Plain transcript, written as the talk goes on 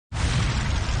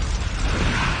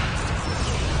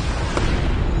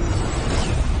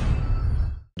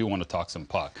do want to talk some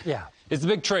puck. Yeah. It's the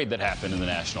big trade that happened in the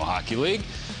National Hockey League,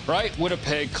 right?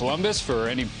 Winnipeg, Columbus, for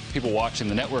any people watching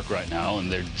the network right now,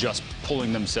 and they're just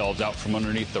pulling themselves out from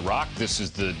underneath the rock. This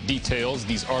is the details.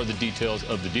 These are the details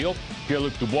of the deal. Pierre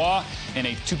Dubois and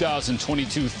a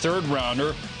 2022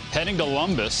 third-rounder heading to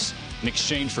Columbus in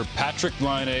exchange for Patrik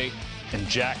Laine and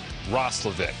Jack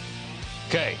Roslovic.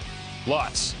 Okay,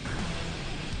 lots.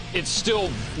 It's still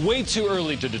way too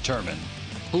early to determine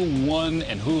who won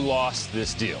and who lost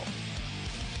this deal.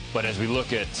 But as we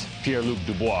look at Pierre-Luc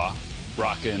Dubois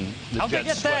rocking the How'd they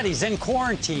get sweater, that? He's in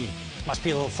quarantine. Must be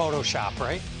a little Photoshop,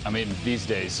 right? I mean, these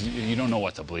days, you don't know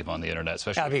what to believe on the internet,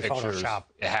 especially Gotta be pictures. Photoshop.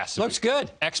 It has to Looks be.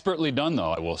 good. Expertly done,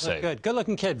 though, I will say. Good.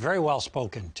 Good-looking kid. Very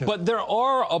well-spoken, too. But there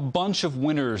are a bunch of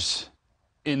winners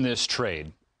in this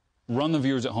trade. Run the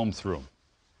viewers at home through.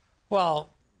 Well,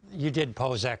 you did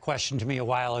pose that question to me a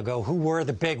while ago. Who were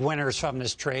the big winners from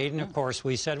this trade? And, of course,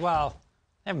 we said, well,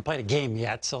 they haven't played a game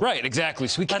yet. So Right, exactly.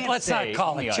 So we can't let's not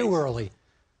call it too early.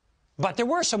 But there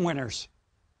were some winners.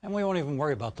 And we won't even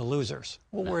worry about the losers.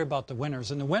 We'll worry about the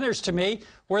winners. And the winners, to me,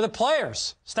 were the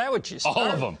players. Is that what you said? All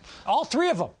of them. All three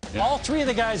of them. Yeah. All three of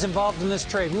the guys involved in this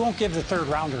trade. We won't give the third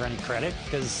rounder any credit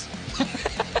because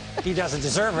he doesn't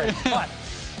deserve it. But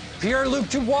Pierre-Luc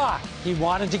Dubois, he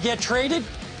wanted to get traded.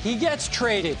 He gets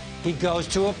traded. He goes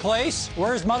to a place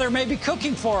where his mother may be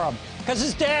cooking for him because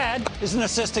his dad is an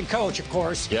assistant coach, of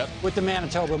course, with the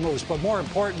Manitoba Moose. But more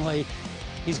importantly,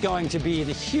 he's going to be a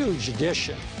huge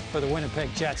addition for the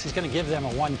Winnipeg Jets. He's going to give them a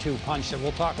 1-2 punch that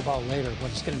we'll talk about later, but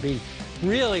it's going to be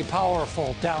really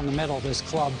powerful down the middle of this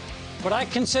club. But I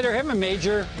consider him a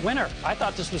major winner. I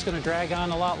thought this was going to drag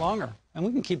on a lot longer, and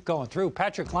we can keep going through.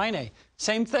 Patrik Laine,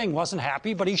 same thing, wasn't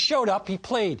happy, but he showed up, he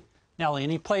played, Nelly,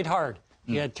 and he played hard.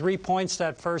 He had 3 points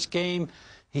that first game.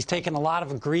 He's taken a lot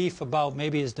of grief about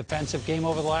maybe his defensive game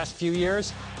over the last few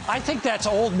years. I think that's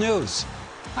old news.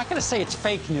 I'm not going to say it's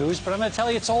fake news, but I'm going to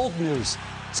tell you it's old news.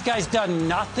 This guy's done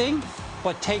nothing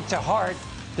but take to heart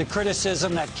the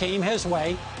criticism that came his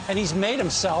way, and he's made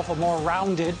himself a more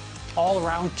rounded,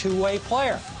 all-around two-way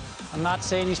player. I'm not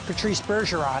saying he's Patrice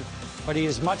Bergeron, but he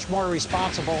is much more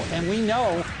responsible, and we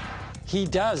know he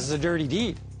does the dirty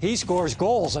deed. He scores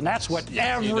goals, and that's what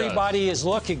everybody is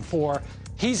looking for.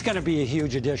 He's going to be a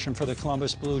huge addition for the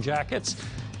Columbus Blue Jackets.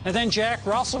 And then Jack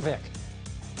Roslovic,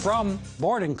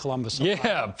 born in Columbus.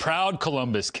 Yeah, proud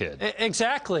Columbus kid.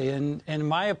 Exactly. And in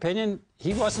my opinion,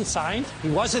 he wasn't signed. He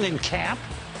wasn't in camp.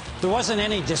 There wasn't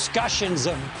any discussions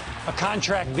of a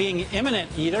contract being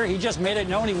imminent either. He just made it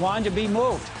known he wanted to be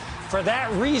moved. For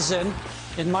that reason,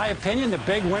 in my opinion, the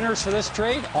big winners for this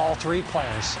trade, all three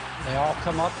players. They all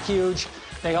come up huge.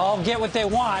 They all get what they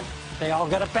want. They all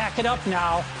got to back it up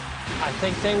now. I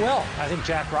think they will. I think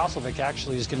Jack Roslovic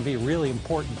actually is going to be a really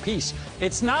important piece.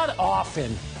 It's not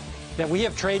often that we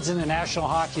have trades in the National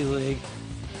Hockey League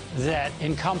that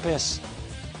encompass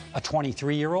a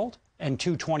 23-year-old and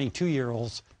two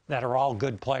 22-year-olds that are all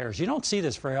good players. You don't see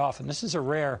this very often. This is a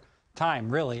rare time,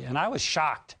 really. And I was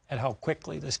shocked at how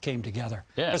quickly this came together.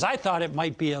 Because I thought it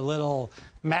might be a little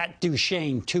Matt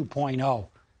Duchene 2.0,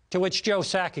 to which Joe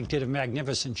Sakic did a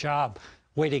magnificent job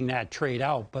waiting that trade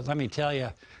out. But let me tell you,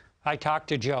 I talked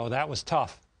to Joe. That was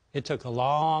tough. It took a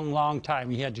long, long time.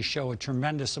 He had to show a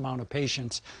tremendous amount of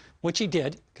patience, which he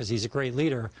did because he's a great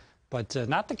leader. But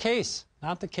not the case.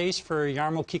 Not the case for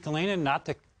Jarmo Kekalainen, not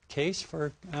the case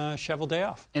for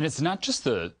Cheveldayoff. And it's not just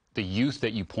the youth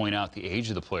that you point out, the age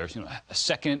of the players. You know, a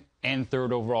second and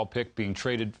third overall pick being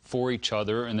traded for each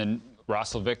other, and then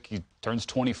Roslovic, he turns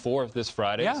 24 this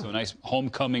Friday, so a nice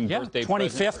homecoming birthday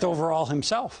 25th present. overall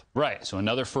himself. Right, so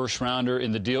another first-rounder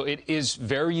in the deal. It is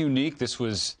very unique. This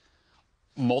was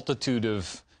multitude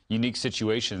of unique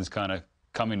situations kind of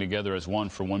coming together as one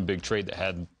for one big trade that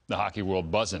had the hockey world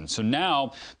buzzing. So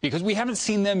now, because we haven't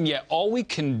seen them yet, all we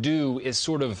can do is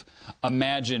sort of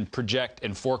imagine, project,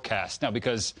 and forecast. Now,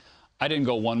 because I didn't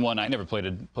go 1-1. I never played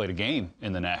a game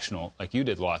in the National like you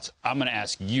did, Lots. I'm going to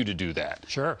ask you to do that.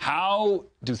 Sure. How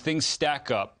do things stack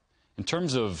up in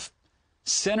terms of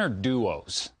center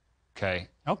duos, okay,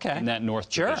 in that North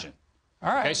Division?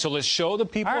 All right. Okay, so let's show the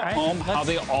people at home how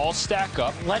they all stack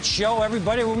up. Let's show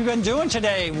everybody what we've been doing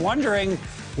today, wondering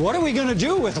what are we going to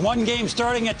do with one game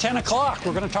starting at 10 o'clock?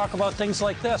 We're going to talk about things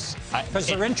like this because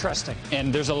they're interesting.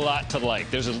 And there's a lot to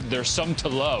like. There's some to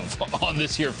love on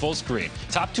this here full screen.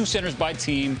 Top two centers by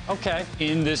team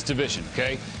in this division,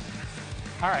 okay?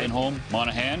 All right. In home,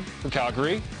 Monahan for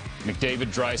Calgary,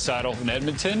 McDavid, Draisaitl in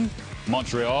Edmonton,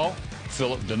 Montreal,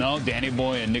 Philip Deneau, Danny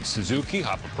Boy, and Nick Suzuki,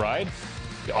 Hopper Pride.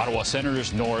 The Ottawa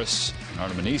Senators, Norris and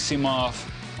Artem Anisimov.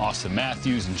 Austin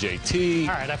Matthews and JT.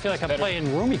 All right, I feel like I'm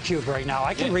playing Roomy Cube right now.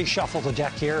 I can reshuffle the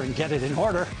deck here and get it in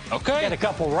order. Okay. Get a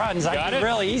couple runs.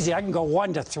 Really easy. I can go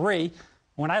 1 to 3.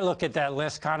 When I look at that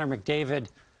list, Connor McDavid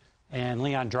and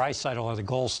Leon Draisaitl are the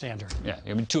gold standard. Yeah,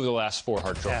 I mean, 2 of the last 4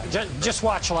 Hart trophies. Yeah, just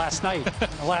watch last night,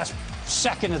 the last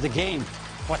second of the game,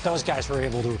 what those guys were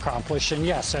able to accomplish. And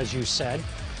yes, as you said,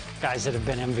 guys that have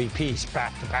been MVPs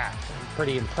back-to-back.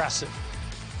 Pretty impressive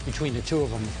between the 2 of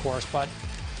them, of course. But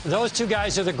those 2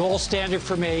 guys are the gold standard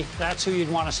for me. That's who you'd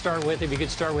want to start with if you could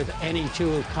start with any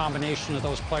 2 combination of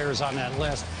those players on that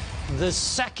list. The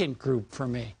second group for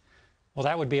me, well,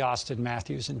 that would be Austin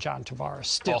Matthews and John Tavares.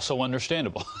 Still. Also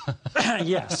understandable.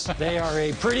 Yes, they are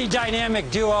a pretty dynamic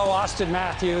duo. Austin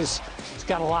Matthews has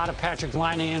got a lot of Patrick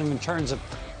Laine in him in terms of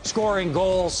scoring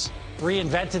goals,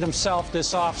 reinvented himself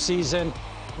this offseason.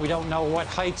 We don't know what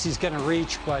heights he's going to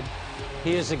reach, but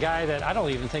he is a guy that I don't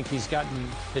even think he's gotten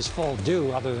his full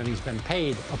due other than he's been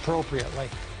paid appropriately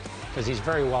because he's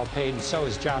very well paid, and so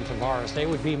is John Tavares. They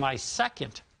would be my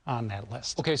second on that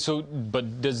list. Okay, so,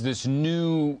 but does this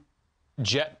new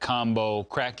Jet combo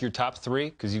crack your top 3?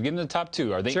 Because you get in the top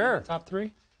 2. Are they in the top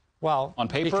 3? Well, on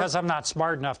paper? Because I'm not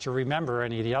smart enough to remember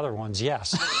any of the other ones,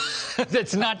 yes.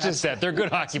 It's not just that. They're good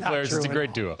hockey players. It's a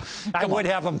great duo. I would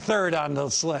have them third on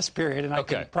this list, period, and I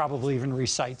could probably even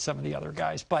recite some of the other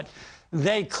guys. But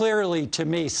they clearly, to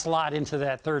me, slot into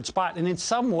that third spot. And in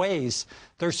some ways,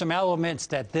 there's some elements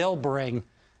that they'll bring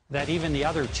that even the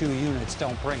other 2 units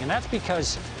don't bring. And that's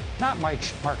because not Mark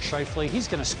Scheifele. He's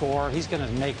going to score. He's going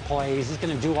to make plays. He's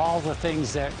going to do all the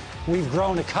things that we've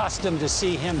grown accustomed to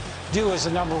see him do as a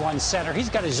 #1 center. He's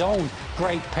got his own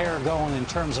great pair going in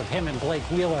terms of him and Blake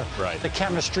Wheeler, the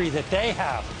chemistry that they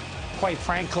have. Quite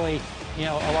frankly, you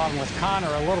know, along with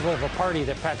Connor, a little bit of a party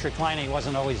that Patrick Laine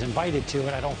wasn't always invited to,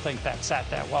 and I don't think that sat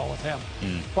that well with him.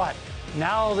 But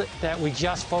now that we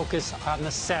just focus on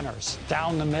the centers,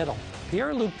 down the middle,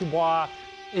 Pierre-Luc Dubois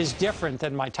is different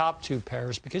than my top 2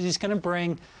 pairs because he's going to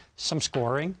bring some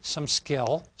scoring, some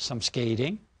skill, some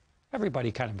skating.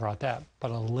 Everybody kind of brought that,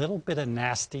 but a little bit of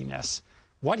nastiness.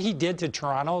 What he did to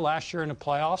Toronto last year in the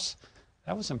playoffs,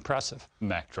 that was impressive.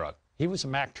 Mack truck. He was a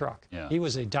Mack truck. Yeah. He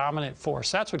was a dominant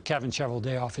force. That's what Kevin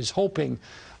Cheveldayoff is hoping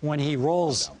when he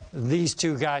rolls these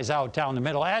 2 guys out down the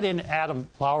middle. Add in Adam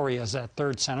Lowry as that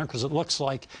third center because it looks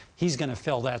like he's going to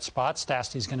fill that spot.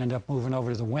 Stasty's going to end up moving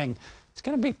over to the wing. It's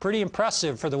going to be pretty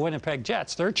impressive for the Winnipeg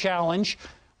Jets. Their challenge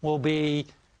will be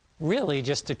really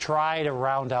just to try to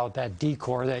round out that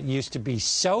decor that used to be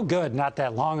so good not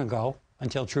that long ago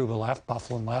until Trouba left,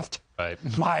 Bufflin left,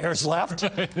 Myers left.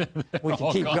 We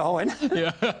can keep going.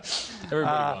 Yeah, everybody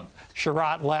gone.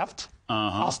 Sherratt left.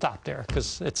 I'll stop there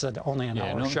because it's only an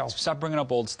hour show. Stop bringing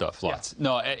up old stuff. Lots. Yeah.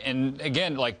 No, and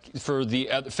again, like for the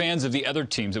fans of the other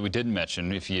teams that we didn't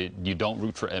mention, if you don't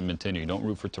root for Edmonton, or you don't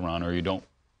root for Toronto, or you don't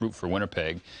root for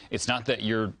Winnipeg, it's not that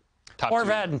you're top 2.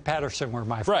 Horvat and Patterson were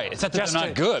my favorite. Right. It's not that they're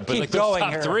not good, but like those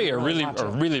top 3 are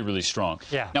really strong.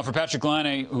 Yeah. Now for Patrick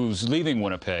Laine, who's leaving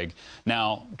Winnipeg,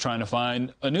 now trying to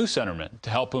find a new centerman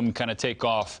to help him kind of take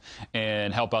off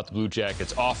and help out the Blue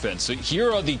Jackets offense. So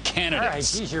here are the candidates. All right,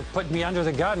 geez, you're putting me under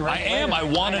the gun right now. I am. I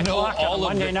want to know all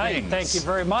of the night. things. Thank you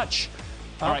very much.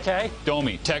 Okay. Right.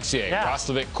 Domi, Texier,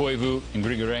 Roslovic, Koivu, and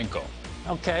Grigorenko.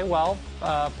 Okay, well,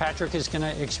 Patrick is going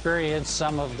to experience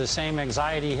some of the same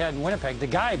anxiety he had in Winnipeg. The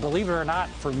guy, believe it or not,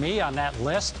 for me on that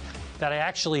list, that I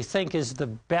actually think is the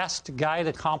best guy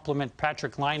to complement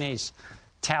Patrick Laine's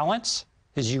talents,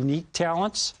 his unique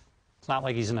talents. It's not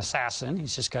like he's an assassin.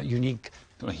 He's just got unique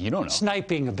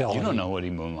sniping ability. You don't know what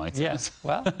he moonlights. Yes,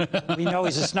 well, we know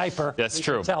he's a sniper. That's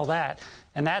true. Can tell that.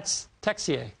 And that's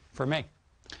Texier for me.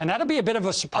 And that'll be a bit of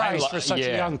a surprise for such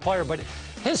a young player, but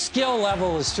his skill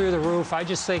level is through the roof. I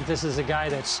just think this is a guy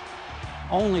that's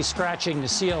only scratching the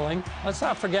ceiling. Let's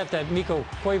not forget that Mikko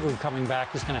Koivu coming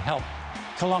back is going to help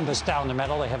Columbus down the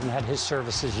middle. They haven't had his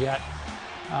services yet.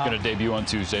 Going to debut on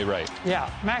Tuesday, right?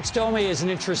 Yeah, Max Domi is an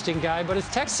interesting guy, but it's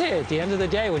Texier at the end of the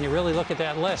day when you really look at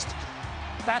that list.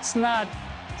 That's not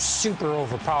super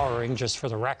overpowering, just for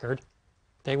the record.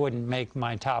 They wouldn't make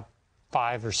my top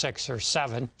 5 or 6 or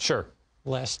 7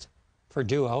 list for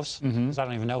duos. Because I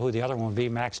don't even know who the other one would be,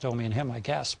 Max Domi and him, I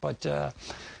guess. But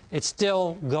it's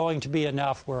still going to be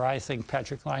enough where I think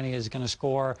Patrick Laine is going to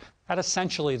score at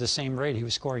essentially the same rate he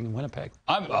was scoring in Winnipeg.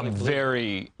 I'm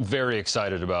very, very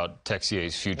excited about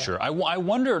Texier's future. Yeah. I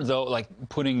wonder, though, like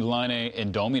putting Laine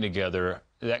and Domi together,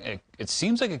 it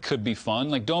seems like it could be fun.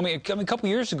 Like Domi, a couple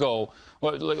years ago,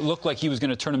 it looked like he was going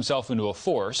to turn himself into a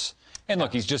force. And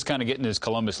look, he's just kind of getting his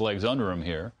Columbus legs under him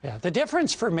here. Yeah, the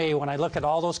difference for me when I look at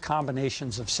all those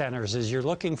combinations of centers is you're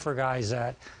looking for guys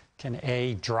that can,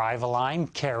 A, drive a line,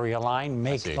 carry a line,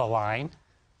 make the line.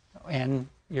 and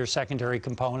your secondary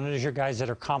component is your guys that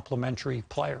are complementary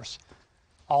players.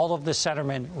 All of the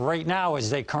centermen right now, as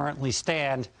they currently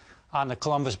stand on the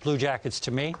Columbus Blue Jackets,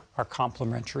 to me, are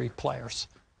complementary players.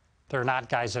 They're not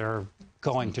guys that are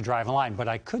going to drive a line, but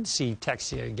I could see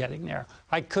Texia getting there.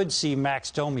 I could see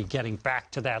Max Domi getting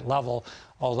back to that level,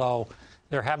 although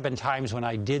there have been times when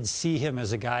I did see him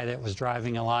as a guy that was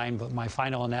driving a line, but my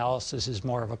final analysis is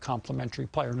more of a complementary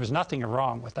player, and there's nothing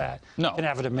wrong with that. No. You can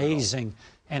have an amazing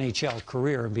NHL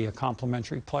career and be a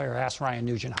complementary player. Ask Ryan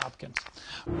Nugent-Hopkins.